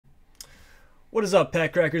What is up,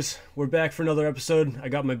 Pat Crackers? We're back for another episode. I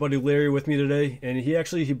got my buddy Larry with me today, and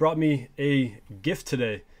he brought me a gift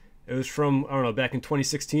today. It was from, I don't know, back in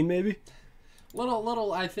 2016 maybe?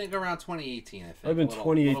 Little, I think around 2018, I think. I've been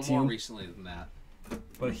 2018. A little more recently than that.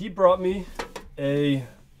 But he brought me an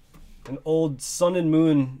old Sun and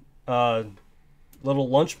Moon little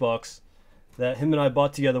lunchbox that him and I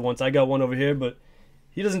bought together once. I got one over here, but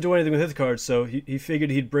he doesn't do anything with his cards, so he figured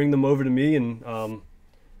he'd bring them over to me, and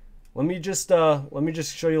let me just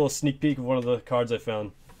show you a little sneak peek of one of the cards I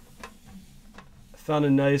found. I found a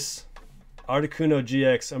nice Articuno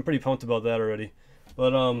GX. I'm pretty pumped about that already.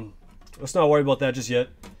 But let's not worry about that just yet.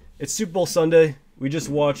 It's Super Bowl Sunday. We just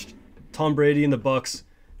watched Tom Brady and the Bucks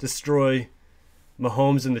destroy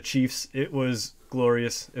Mahomes and the Chiefs. It was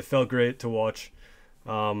glorious. It felt great to watch.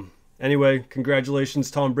 Anyway, congratulations,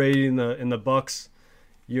 Tom Brady and the Bucks.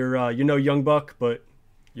 You're no young buck, but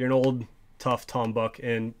you're an old, tough Tom Buck,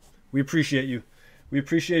 and we appreciate you. We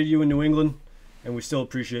appreciate you in New England, and we still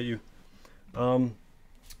appreciate you.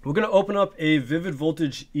 We're going to open up a Vivid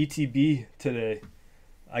Voltage ETB today.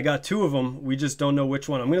 I got two of them. We just don't know which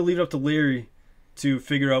one. I'm going to leave it up to Larry to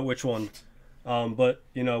figure out which one. But,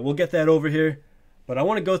 you know, we'll get that over here. But I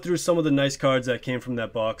want to go through some of the nice cards that came from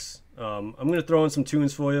that box. I'm going to throw in some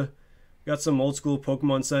tunes for you. Got some old school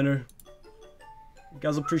Pokemon Center. You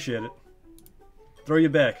guys will appreciate it. Throw you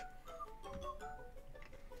back.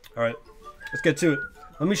 Alright, let's get to it.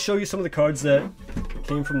 Let me show you some of the cards that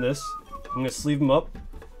came from this. I'm going to sleeve them up.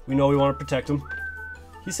 We know we want to protect them.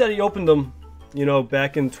 He said he opened them, you know,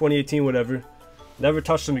 back in 2018, whatever. Never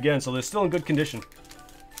touched them again, so they're still in good condition.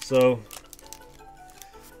 So,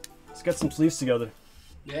 let's get some sleeves together.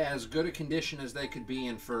 Yeah, as good a condition as they could be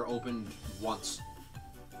in for opened once.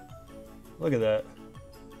 Look at that.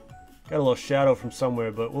 Got a little shadow from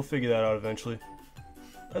somewhere, but we'll figure that out eventually.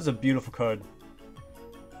 That's a beautiful card.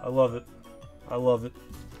 I love it. I love it.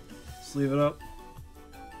 Sleeve it up.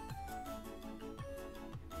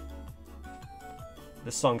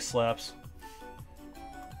 This song slaps.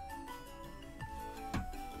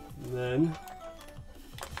 And then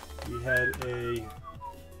we had a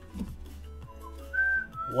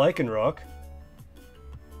Lycanroc,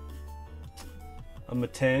 a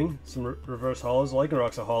Matang, some reverse hollows.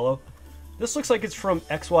 Lycanroc's a hollow. This looks like it's from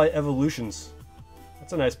XY Evolutions.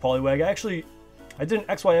 That's a nice Poliwag. I did an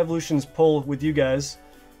XY Evolutions pull with you guys,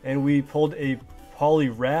 and we pulled a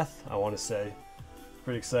Poliwrath, I want to say.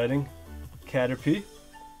 Pretty exciting. Caterpie.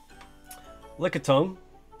 Lickitung.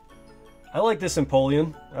 I like this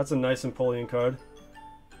Empoleon. That's a nice Empoleon card.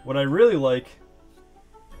 What I really like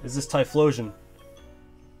is this Typhlosion.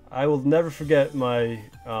 I will never forget my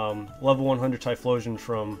level 100 Typhlosion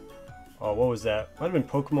from, what was that? Might have been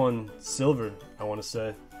Pokemon Silver, I want to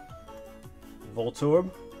say.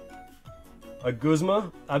 Voltorb. A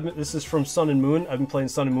Guzma. This is from Sun and Moon. I've been playing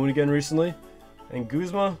Sun and Moon again recently. And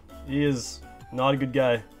Guzma, he is not a good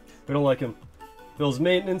guy. We don't like him. Bill's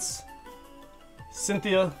Maintenance.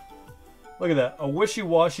 Cynthia. Look at that. A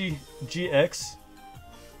Wishy-Washy GX.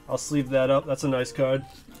 I'll sleeve that up. That's a nice card.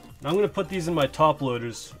 And I'm going to put these in my top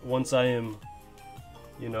loaders once I am,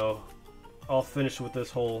 you know, all finished with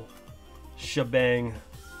this whole shebang.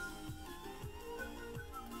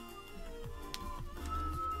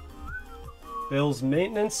 Bill's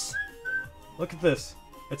Maintenance. Look at this.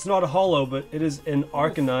 It's not a holo, but it is an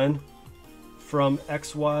Arcanine from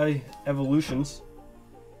XY Evolutions.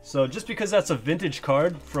 So just because that's a vintage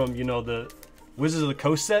card from, you know, the Wizards of the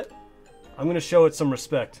Coast set, I'm going to show it some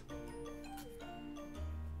respect.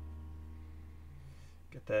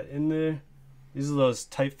 Get that in there. These are those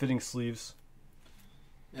tight-fitting sleeves.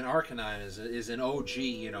 And Arcanine is an OG,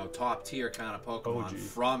 you know, top tier kind of Pokemon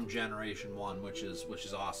from Generation 1, which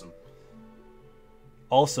is awesome.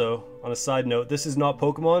 Also, on a side note, this is not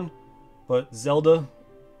Pokemon, but Zelda,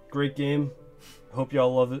 great game. I hope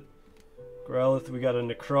y'all love it. Growlithe, we got a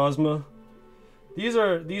Necrozma.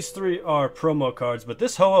 These three are promo cards, but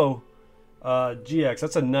this Ho-Oh GX,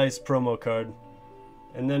 that's a nice promo card.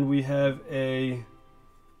 And then we have a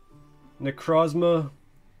Necrozma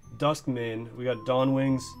Duskmane. We got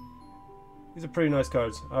Dawnwings. These are pretty nice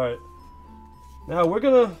cards. Alright. Now we're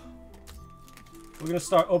gonna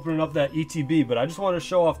start opening up that ETB, but I just want to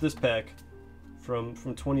show off this pack from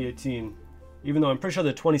 2018. Even though I'm pretty sure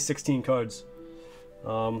they're 2016 cards.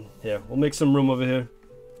 Yeah, we'll make some room over here.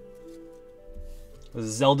 This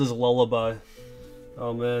is Zelda's Lullaby.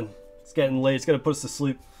 Oh man, it's getting late. It's gonna put us to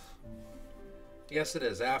sleep. Yes, it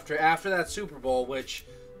is. After that Super Bowl, which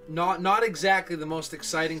not exactly the most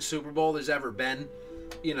exciting Super Bowl there's ever been.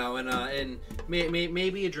 You know, and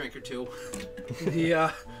maybe a drink or two.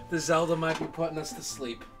 The Zelda might be putting us to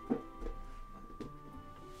sleep.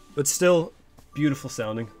 But still, beautiful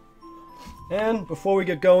sounding. And before we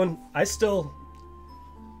get going, I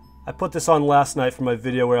put this on last night for my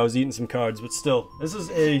video where I was eating some cards, but still, this is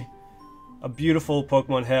a beautiful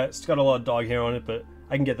Pokemon hat. It's got a lot of dog hair on it, but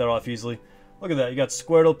I can get that off easily. Look at that. You got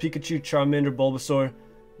Squirtle, Pikachu, Charmander, Bulbasaur.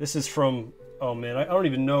 This is from, oh man, I don't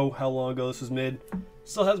even know how long ago this was made.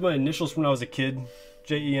 Still has my initials from when I was a kid.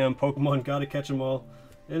 JEM, Pokemon, gotta catch them all.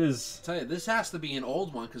 It is. I'll tell you, this has to be an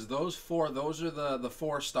old one because those are the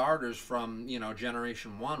 4 starters from, you know,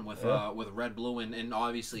 Generation 1 with Red, Blue, and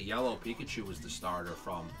obviously Yellow. Pikachu was the starter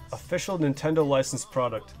from. Official Nintendo licensed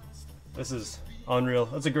product. This is unreal.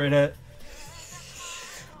 That's a great hat.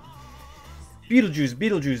 Beetlejuice,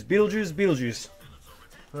 Beetlejuice, Beetlejuice, Beetlejuice.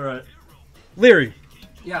 Alright. Leary.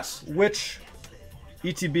 Yes. Which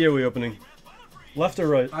ETB are we opening? Left or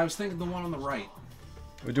right? I was thinking the one on the right.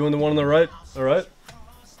 We're doing the one on the right? Alright.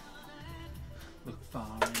 Look far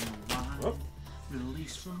and wide.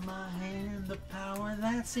 Release from my hand the power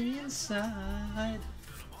that's inside.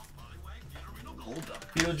 Hold up.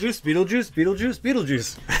 Beetlejuice, Beetlejuice, Beetlejuice,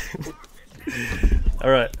 Beetlejuice.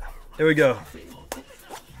 Alright. Here we go.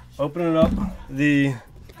 Opening up the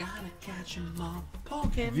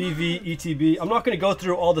VV ETB. I'm not going to go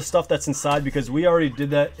through all the stuff that's inside because we already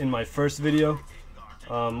did that in my first video.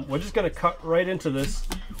 We're just going to cut right into this.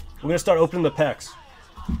 We're going to start opening the packs.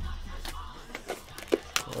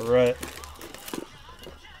 Alright.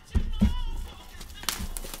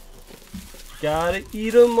 Gotta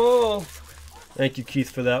eat them all. Thank you,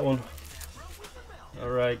 Keith, for that one.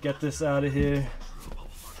 Alright, get this out of here.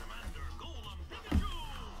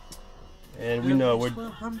 And we know we're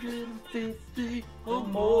 150 or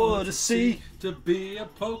more to see. To be a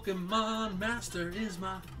Pokemon master is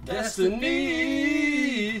my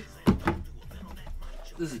destiny.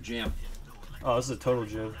 This is a jam. Oh, this is a total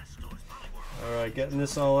jam. Alright, getting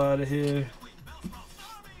this all out of here.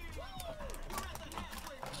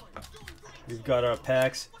 We've got our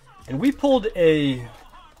packs. And we pulled a... Yeah,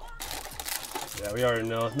 we already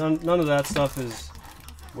know. None of that stuff is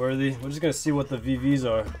worthy. We're just going to see what the VVs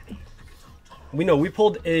are. We know we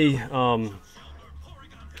pulled a one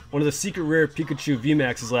of the secret rare Pikachu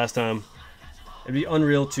VMAXs last time. It'd be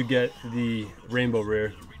unreal to get the rainbow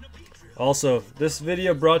rare. Also, this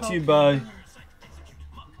video brought to you by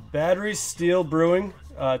Battery Steel Brewing.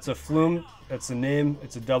 It's a Flume. That's the name.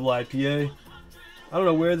 It's a double IPA. I don't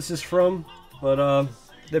know where this is from, but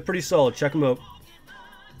they're pretty solid. Check them out.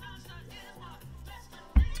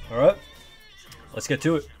 All right, let's get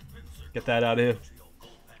to it. Get that out of here.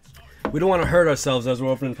 We don't want to hurt ourselves as we're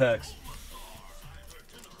opening packs.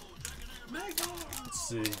 Let's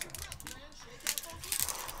see.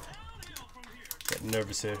 Getting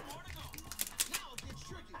nervous here.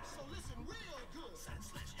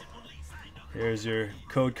 Here's your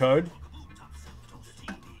code card.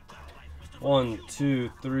 1, 2,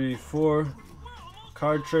 3, 4.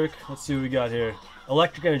 Card trick. Let's see what we got here.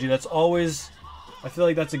 Electric energy. That's always... I feel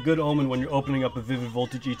like that's a good omen when you're opening up a Vivid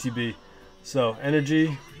Voltage ETB. So,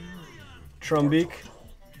 energy... Trumbeak,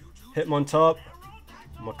 Hitmontop,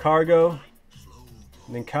 Macargo,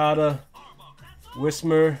 Nincada,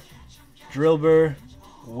 Whismur, Drillbur,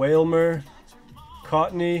 Wailmer,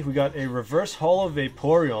 Cottony. We got a reverse holo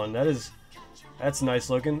Vaporeon. That's nice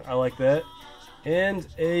looking. I like that. And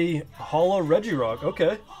a holo Regirock.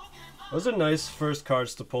 Okay. Those are nice first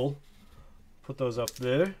cards to pull. Put those up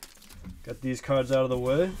there. Got these cards out of the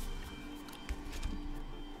way.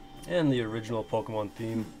 And the original Pokemon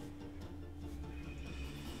theme.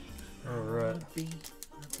 Alright.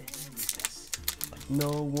 No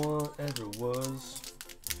one ever was.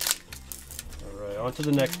 Alright, on to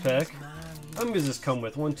the next pack. How many does this come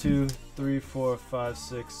with? 1, 2, 3, 4, 5,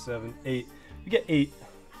 6, 7, 8. We get 8.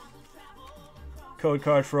 Code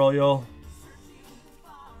card for all y'all.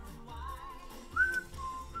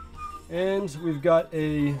 And we've got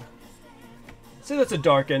a... say that's a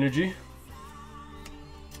dark energy.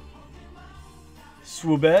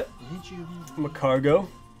 Swoobat. Macargo.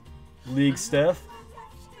 League Staff,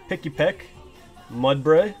 Picky-Peck,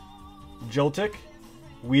 Mudbray, Joltik,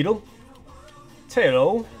 Weedle,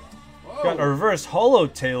 Tailo. Got a reverse holo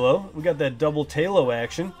Tailo. We got that double Tailo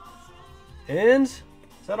action. And is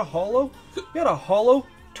that a holo? We got a holo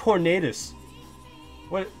Tornadus.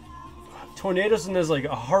 What? Tornadus, and there's like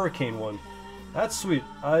a hurricane one. That's sweet.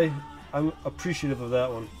 I'm appreciative of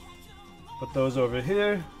that one. Put those over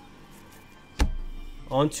here.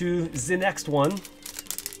 On to the next one.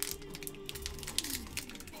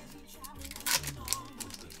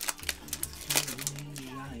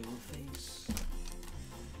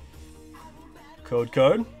 Code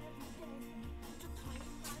card.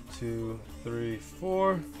 2, 3,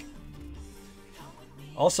 4.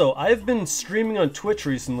 Also, I've been streaming on Twitch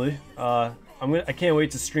recently. I can't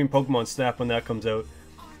wait to stream Pokemon Snap when that comes out.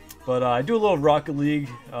 But I do a little Rocket League.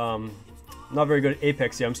 Not very good at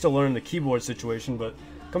Apex yet. I'm still learning the keyboard situation, but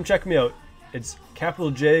come check me out. It's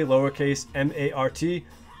capital J, lowercase MART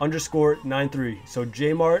 _ 93. So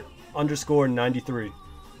JMart _ 93. If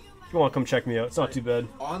you want to come check me out, it's not too bad.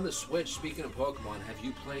 On the Switch, speaking of Pokemon, have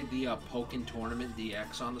you played the Pokken Tournament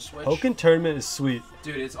DX on the Switch? Pokken Tournament is sweet.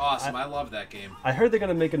 Dude, it's awesome. I love that game. I heard they're going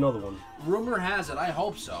to make another one. Rumor has it, I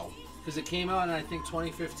hope so. Because it came out in, I think,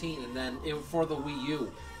 2015, and then for the Wii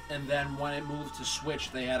U. And then when it moved to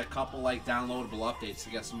Switch, they had a couple like downloadable updates to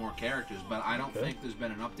get some more characters. But I don't think there's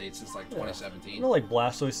been an update since like 2017. You know, like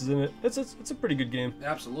Blastoise is in it. It's a pretty good game.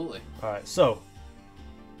 Absolutely. All right, so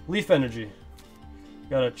Leaf Energy.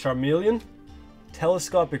 Got a Charmeleon,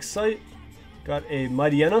 Telescopic Sight. Got a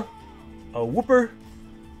Mightyena, a Wooper,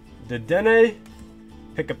 Dedenne,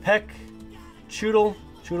 Pick-a-Peck, Choodle,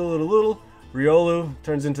 Choodle-Little-Little, Riolu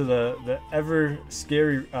turns into the ever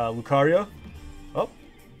scary Lucario. Oh.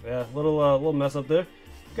 Yeah, little mess up there.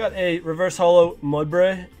 Got a Reverse Hollow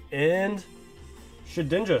Mudbray and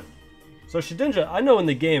Shedinja. So Shedinja, I know in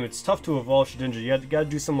the game it's tough to evolve Shedinja. You gotta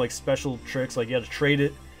do some like special tricks, like you gotta trade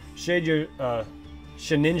it, shade your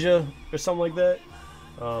Sheninja or something like that.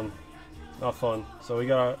 Not fun. So we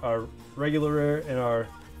got our regular rare and our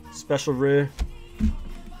special rare.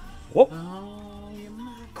 Whoop!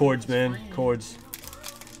 Chords, man, chords.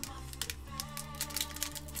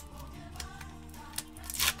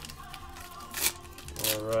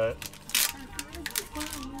 Alright.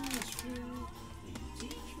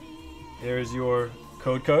 Here's your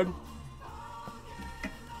code card.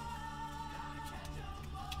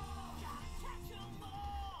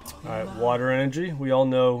 Alright, Water Energy. We all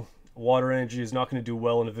know Water Energy is not going to do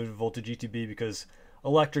well in a Vivid Voltage ETB because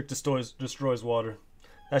electric destroys water.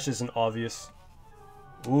 That's just an obvious.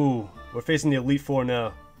 Ooh, we're facing the Elite Four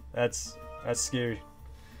now. That's scary.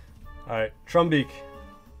 Alright, Trumbeak.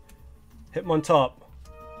 Hitmontop.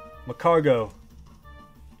 Macargo,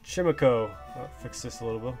 Chimico, I'll fix this a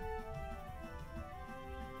little bit.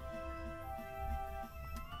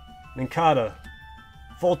 Nincada,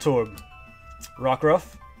 Voltorb,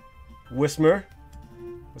 Rockruff, Whismur,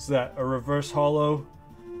 what's that? A Reverse Hollow,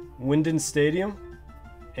 Winden Stadium,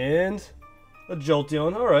 and a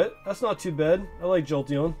Jolteon. Alright, that's not too bad. I like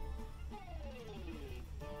Jolteon.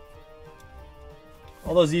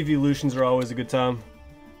 All those evolutions are always a good time.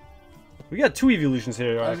 We got two evolutions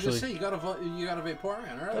here, actually. I was gonna say, you got a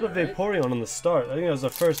Vaporeon earlier, Got a Vaporeon on the start. I think that was the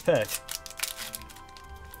first pack.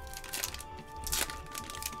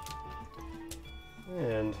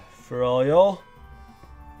 And for all y'all,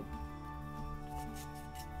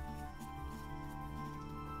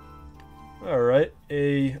 alright,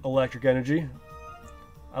 a Electric Energy.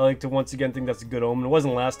 I like to once again think that's a good omen. It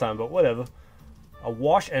wasn't last time, but whatever. A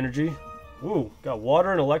Wash Energy. Ooh, got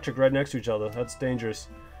water and electric right next to each other. That's dangerous.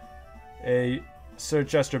 A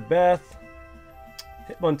Surchester Bath,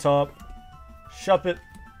 Hitmontop, Shuppet,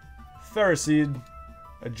 Ferroseed,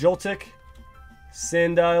 a Joltik,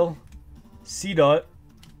 Sandile, Seedot,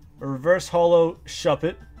 a Reverse Hollow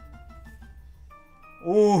Shuppet.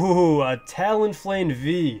 Ooh, a Talonflame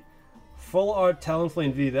V. Full art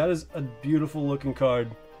Talonflame V. That is a beautiful looking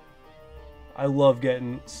card. I love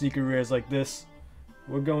getting secret rares like this.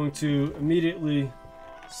 We're going to immediately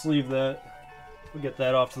sleeve that. We'll get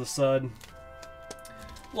that off to the side. A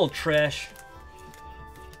little trash.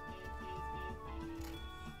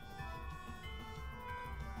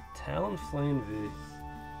 Talonflame V.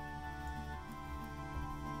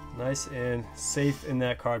 Nice and safe in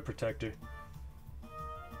that card protector.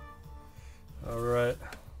 Alright.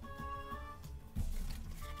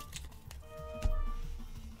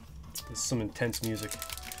 This is some intense music.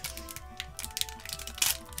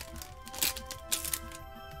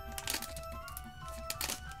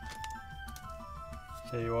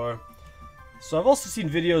 There you are. So I've also seen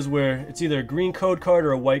videos where it's either a green code card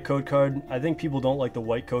or a white code card. I think people don't like the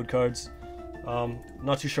white code cards.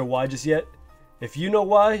 Not too sure why just yet. If you know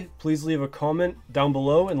why, please leave a comment down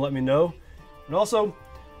below and let me know. And also,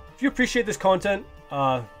 if you appreciate this content,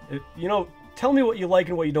 tell me what you like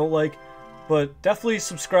and what you don't like. But definitely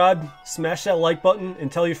subscribe, smash that like button,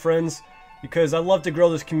 and tell your friends, because I'd love to grow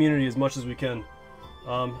this community as much as we can.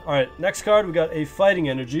 Alright, next card, we got a Fighting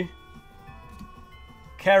Energy.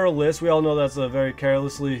 Careless, we all know that's a very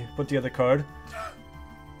carelessly put together card.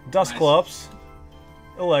 Dusclops,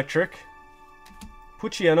 nice. Electric,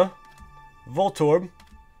 Poochyena, Voltorb,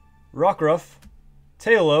 Rockruff,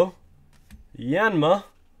 Tailo, Yanma,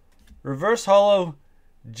 Reverse Hollow,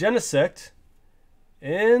 Genesect,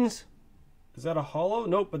 and is that a hollow?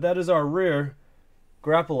 Nope, but that is our rare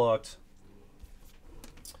grapple locked.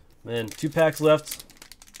 Man, 2 packs left.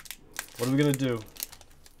 What are we gonna do?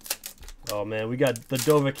 Oh man, we got the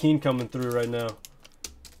Dovahkiin coming through right now.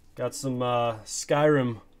 Got some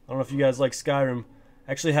Skyrim. I don't know if you guys like Skyrim.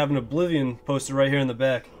 Actually have an Oblivion poster right here in the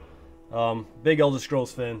back. Big Elder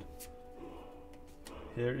Scrolls fan.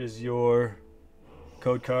 Here is your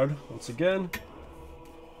code card once again.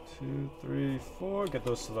 2, 3, 4. Get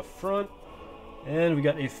those to the front. And we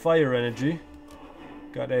got a Fire Energy.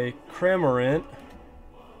 Got a Cramorant.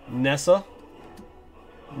 Nessa.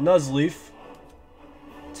 Nuzleaf.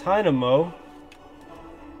 Tynamo.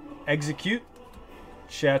 Execute.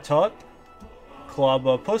 Chatot.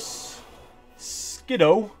 Clobopus.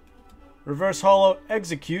 Skiddo. Reverse Hollow.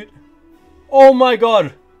 Execute. Oh my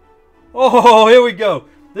god! Oh, here we go.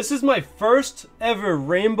 This is my first ever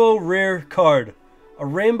Rainbow Rare card. A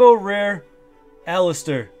Rainbow Rare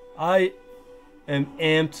Alistair. I am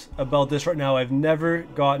amped about this right now. I've never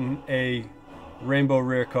gotten a Rainbow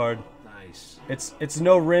Rare card. Nice. It's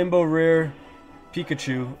no Rainbow Rare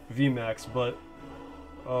Pikachu VMAX, but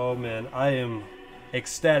oh man, I am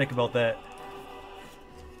ecstatic about that.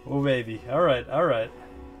 Oh baby. Alright, alright.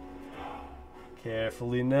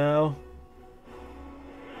 Carefully now.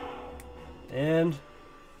 And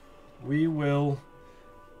we will...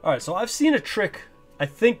 Alright, so I've seen a trick. I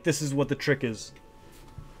think this is what the trick is.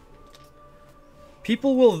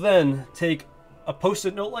 People will then take a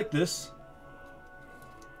post-it note like this.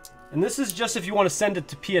 And this is just if you want to send it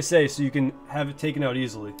to PSA so you can have it taken out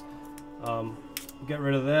easily. Get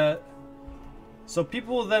rid of that. So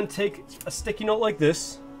people will then take a sticky note like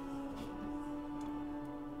this.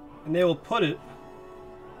 And they will put it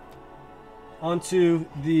onto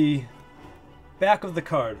the back of the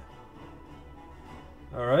card.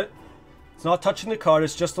 Alright. It's not touching the card,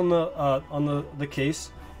 it's just on the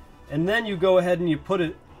case. And then you go ahead and you put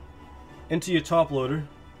it into your top loader.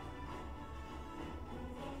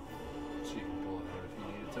 So you can pull it out if you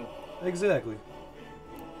needed to. Exactly.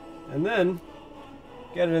 And then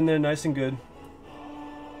get it in there nice and good.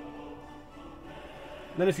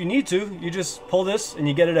 Then if you need to, you just pull this and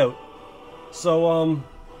you get it out. So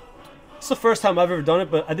it's the first time I've ever done it,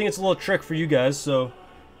 but I think it's a little trick for you guys, so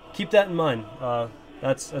keep that in mind.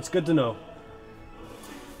 That's good to know.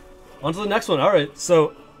 On to the next one. Alright,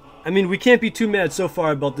 so I mean, we can't be too mad so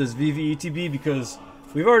far about this VV ETB because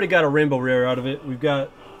we've already got a Rainbow Rare out of it. We've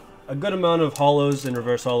got a good amount of hollows and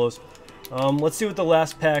reverse hollows. Let's see what the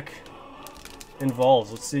last pack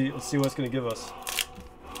involves. Let's see what it's going to give us.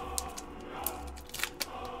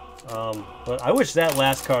 But I wish that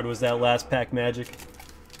last card was that last pack magic.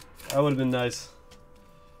 That would have been nice.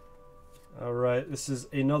 Alright, this is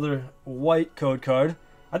another white code card.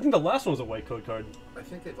 I think the last one was a white code card. I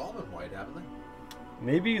think they've all been white, haven't they?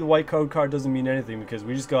 Maybe the white code card doesn't mean anything because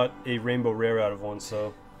we just got a Rainbow Rare out of one,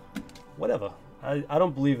 so whatever. I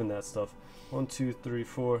don't believe in that stuff. 1, 2, 3,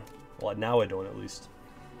 4. Well, now I don't at least.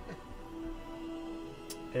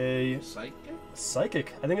 A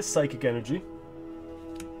Psychic. I think it's Psychic Energy.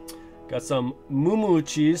 Got some Moo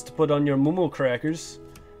cheese to put on your Moo crackers.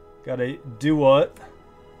 Got a Duat.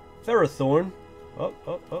 Ferrothorn. Oh,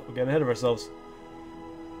 we're getting ahead of ourselves.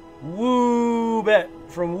 Woobat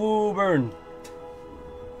from Wooburn.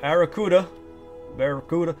 Barracuda.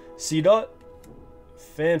 C-Dot.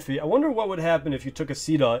 Fanfi. I wonder what would happen if you took a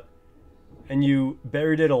C-Dot and you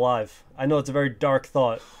buried it alive. I know it's a very dark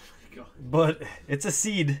thought, but it's a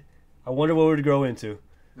seed. I wonder what it would grow into.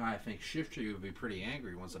 No, I think Shifty would be pretty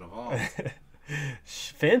angry once it evolved.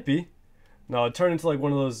 Fanfi? No, it turned into like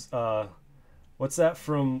one of those, what's that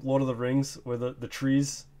from Lord of the Rings, where the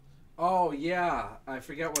trees... Oh, yeah. I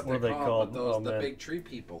forget what they're called, but those, the big tree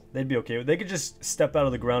people. They'd be okay. They could just step out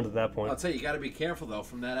of the ground at that point. I'll tell you, you got to be careful, though,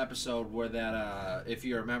 from that episode where that, if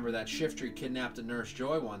you remember, that Shifty kidnapped a Nurse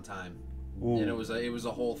Joy one time. Ooh. And it was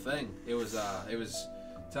a whole thing. It was,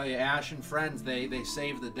 tell you, Ash and friends, they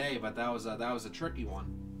saved the day, but that was a tricky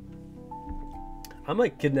one. I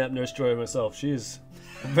might kidnap Nurse Joy myself. She's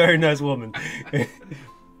a very nice woman.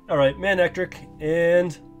 Alright, Manectric,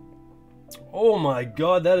 and... Oh my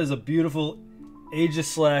god, that is a beautiful Aegis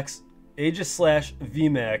Slash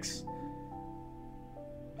VMAX.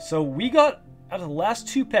 So we got, out of the last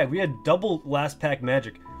 2 packs, we had double last pack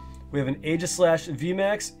magic. We have an Aegis Slash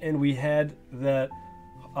VMAX, and we had that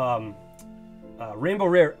Rainbow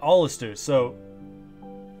Rare Alistair. So,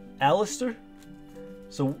 Alistair?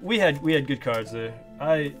 So we had good cards there.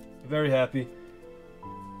 Very happy.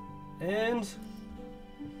 And,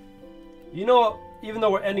 you know, even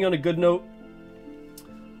though we're ending on a good note,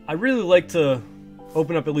 I really like to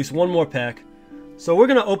open up at least one more pack. So we're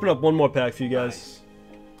going to open up one more pack for you guys.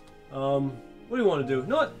 Nice. What do you want to do? You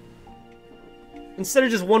know what? instead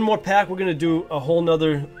of just one more pack, we're gonna do a whole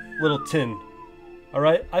nother little tin.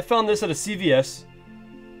 Alright, I found this at a CVS.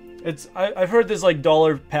 I've heard there's like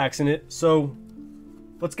dollar packs in it, so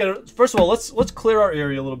let's get it. First of all, let's clear our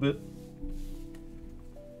area a little bit.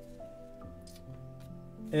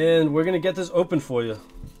 And we're gonna get this open for you.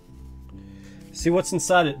 See what's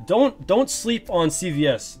inside it. Don't sleep on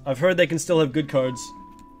CVS. I've heard they can still have good cards.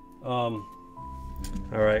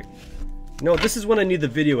 Alright. No, this is when I need the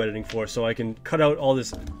video editing for, so I can cut out all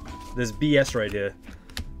this BS right here.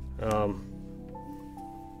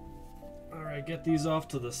 Alright, get these off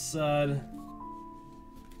to the side.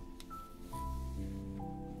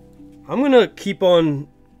 I'm gonna keep on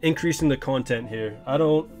increasing the content here. I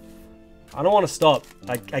don't want to stop.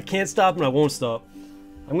 I can't stop and I won't stop.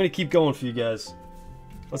 I'm gonna keep going for you guys.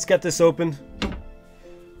 Let's get this open.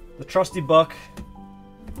 The trusty buck.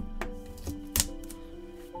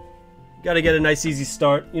 Gotta get a nice easy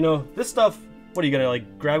start. You know, this stuff, what are you gonna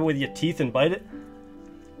like grab it with your teeth and bite it?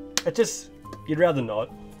 It just, you'd rather not.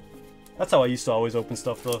 That's how I used to always open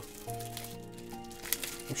stuff though.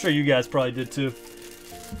 I'm sure you guys probably did too.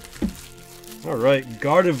 Alright,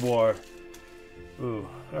 Gardevoir. Ooh,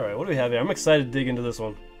 alright, what do we have here? I'm excited to dig into this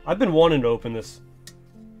one. I've been wanting to open this.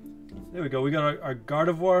 There we go, we got our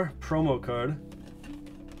Gardevoir promo card.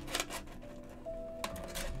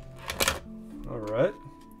 Alright,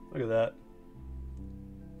 look at that.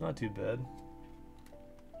 Not too bad.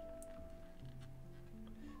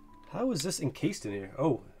 How is this encased in here?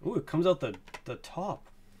 Oh, ooh, it comes out the top.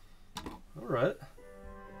 Alright.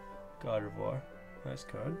 Gardevoir, nice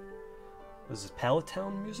card. This is Pallet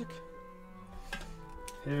Town music.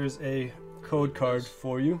 Here's a code card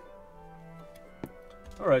for you.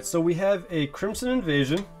 Alright, so we have a Crimson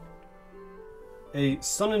Invasion, a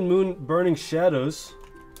Sun and Moon Burning Shadows,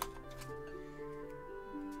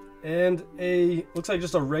 and a, looks like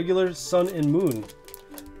just a regular Sun and Moon.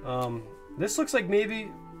 This looks like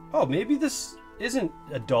maybe, oh, maybe this isn't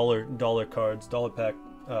a dollar pack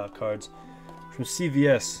cards from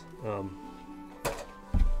CVS.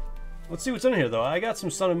 Let's see what's in here though. I got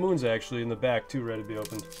some Sun and Moons actually in the back too, ready to be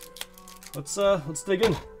opened. Let's dig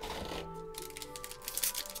in.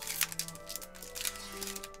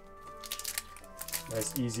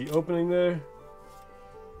 Nice easy opening there.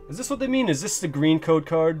 Is this what they mean? Is this the green code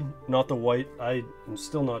card, not the white? I am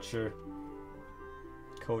still not sure.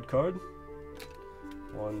 Code card.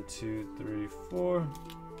 1, 2, 3, 4.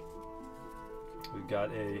 We've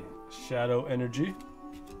got a Shadow Energy,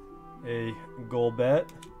 a Golbat,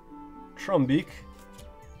 Trumbeak,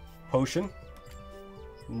 Potion,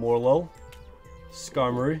 Morlo,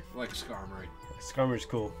 Skarmory. I like Skarmory. Skarmory's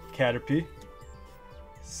cool. Caterpie,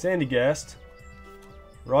 Sandygast,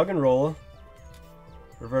 Roggenrola,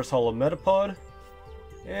 Reverse Holo Metapod,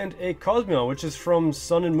 and a Cosmion, which is from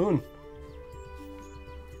Sun and Moon.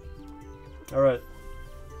 Alright.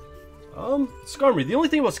 Skarmory. The only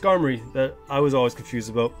thing about Skarmory that I was always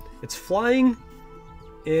confused about, it's flying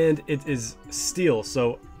and it is steel,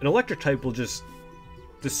 so an electric type will just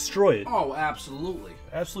destroy it. Oh, absolutely.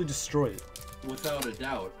 Absolutely destroy it. Without a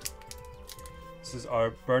doubt. This is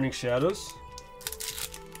our Burning Shadows.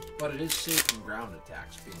 But it is safe from ground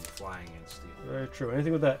attacks, being flying and steel. Very true.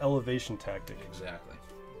 Anything with that elevation tactic. Exactly.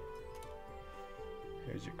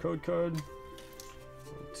 Here's your code card. 1,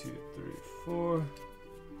 2, 3, 4.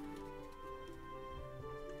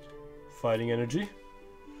 Fighting Energy,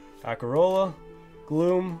 Akarola,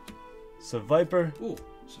 Gloom, Seviper. Ooh,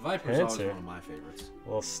 Seviper's always one of my favorites. A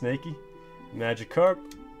little snaky. Magikarp,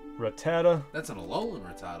 Rattata. That's an Alolan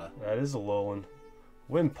Rattata. That is a Alolan.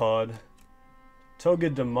 Wimpod,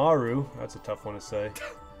 Togedemaru. That's a tough one to say.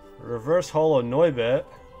 Reverse Holo Noibat,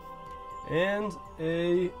 and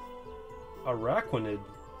a Araquanid.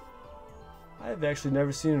 I have actually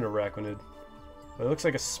never seen an Araquanid. But it looks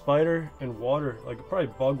like a spider and water, like probably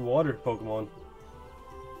bug water Pokemon.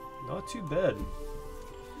 Not too bad.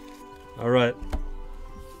 Alright.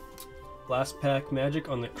 Last pack magic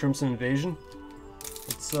on the Crimson Invasion.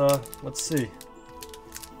 Let's see.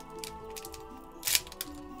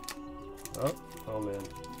 Oh man.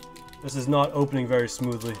 This is not opening very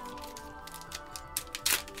smoothly.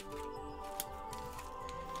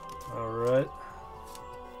 Alright.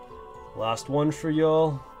 Last one for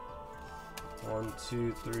y'all. 1,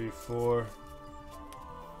 2, 3, 4.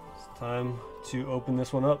 It's time to open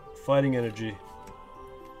this one up. Fighting Energy.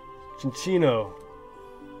 Chinchino.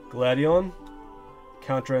 Gladion.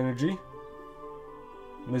 Counter Energy.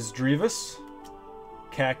 Misdreavus.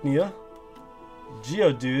 Cacnea.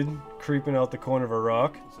 Geodude creeping out the corner of a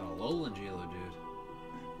rock. It's an Alolan Geodude.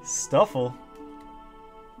 Stuffle.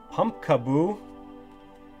 Pumpkaboo.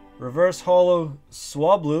 Reverse Holo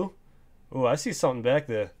Swablu. Oh, I see something back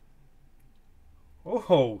there.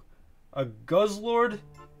 Oh, a Guzzlord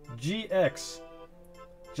GX.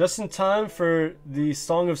 Just in time for the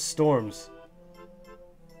Song of Storms.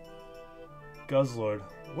 Guzzlord.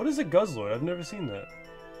 What is a Guzzlord? I've never seen that.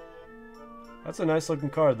 That's a nice looking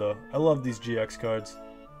card though. I love these GX cards.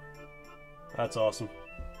 That's awesome.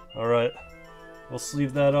 Alright. We'll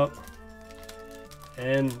sleeve that up.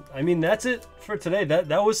 And I mean that's it for today.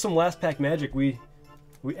 That was some last pack magic. We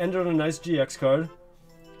ended on a nice GX card.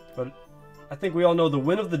 But I think we all know the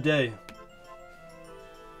win of the day.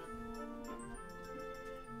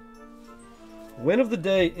 Win of the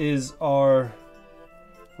day is our...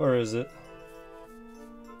 Where is it?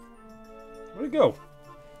 Where'd it go?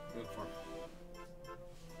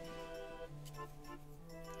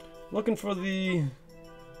 Looking for the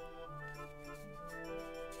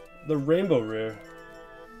rainbow rare.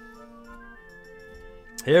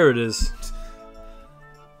 Here it is.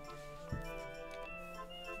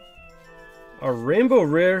 A rainbow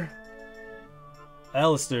rare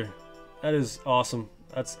Alistair. That is awesome.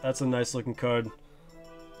 That's a nice looking card.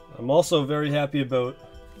 I'm also very happy about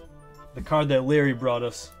the card that Larry brought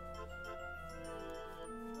us.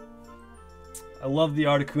 I love the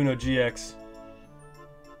Articuno GX.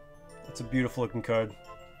 That's a beautiful looking card.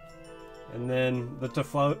 And then the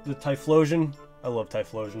Typhlosion. I love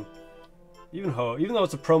Typhlosion. Even though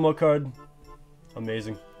it's a promo card,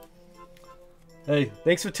 amazing. Hey,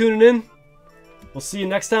 thanks for tuning in. We'll see you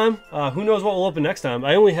next time. Who knows what we'll open next time.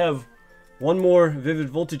 I only have one more Vivid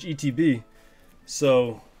Voltage ETB.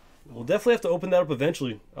 So we'll definitely have to open that up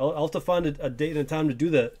eventually. I'll have to find a date and a time to do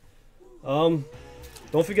that.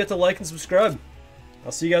 Don't forget to like and subscribe.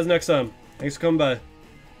 I'll see you guys next time. Thanks for coming by.